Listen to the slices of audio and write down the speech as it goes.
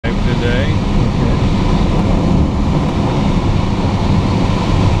today.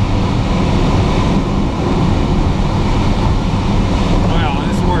 Wow,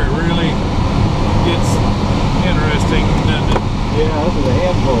 this is where it really gets interesting, doesn't it? Yeah, this is a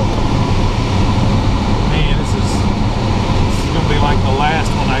handful. Man, this is going to be like the last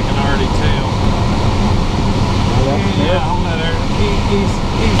one, I can already tell. Yeah, hold that there.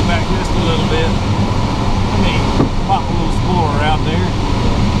 He's back just a little bit. Let me pop a little spooler out there.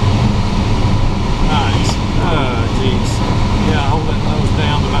 Nice. Geez. Yeah, hold that nose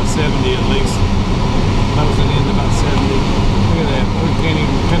down to about 70 at least. Nose it in to about 70. Look at that. We can't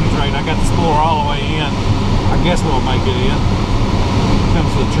even penetrate. I got the spooler all the way in. I guess we'll make it in. Here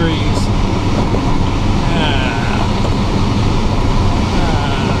comes the trees.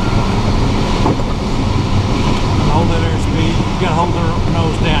 Hold that air speed. You gotta hold the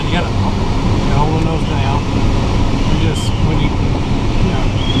nose down. You gotta hold the nose down. When you know,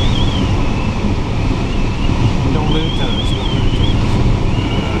 don't let it touch. Don't let it touch.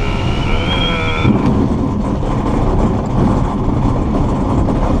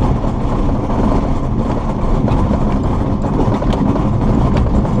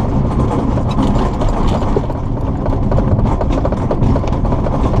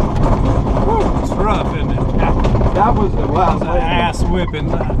 Woo, it's rough, isn't it? That was an ass whipping.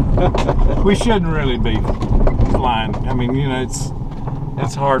 We shouldn't really be flying. I mean, you know, it's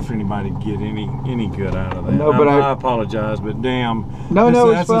hard for anybody to get any good out of that. No, but I apologize, but damn. No,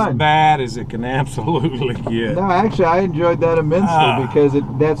 that's fine. As bad as it can absolutely get. No, actually, I enjoyed that immensely because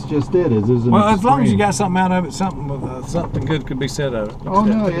that's just it. Well, as long as you got something out of it, something good could be said of it. Oh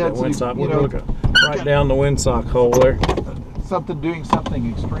no, yeah, that windsock. Look right down the windsock hole there. Doing something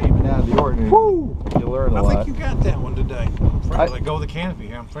extreme and out of the ordinary. Woo! You learn a lot. I think you got that one today. I'm afraid to let go of the canopy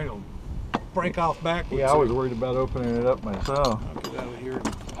here. I'm afraid it'll break off backwards. Yeah, I was worried about opening it up myself. I'll get out of here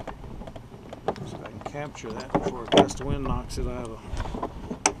so I can capture that before a gust of wind knocks it out of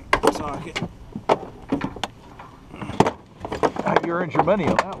the socket. You earned your money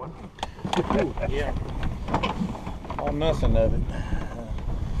on that one. Yeah. All nothing of it.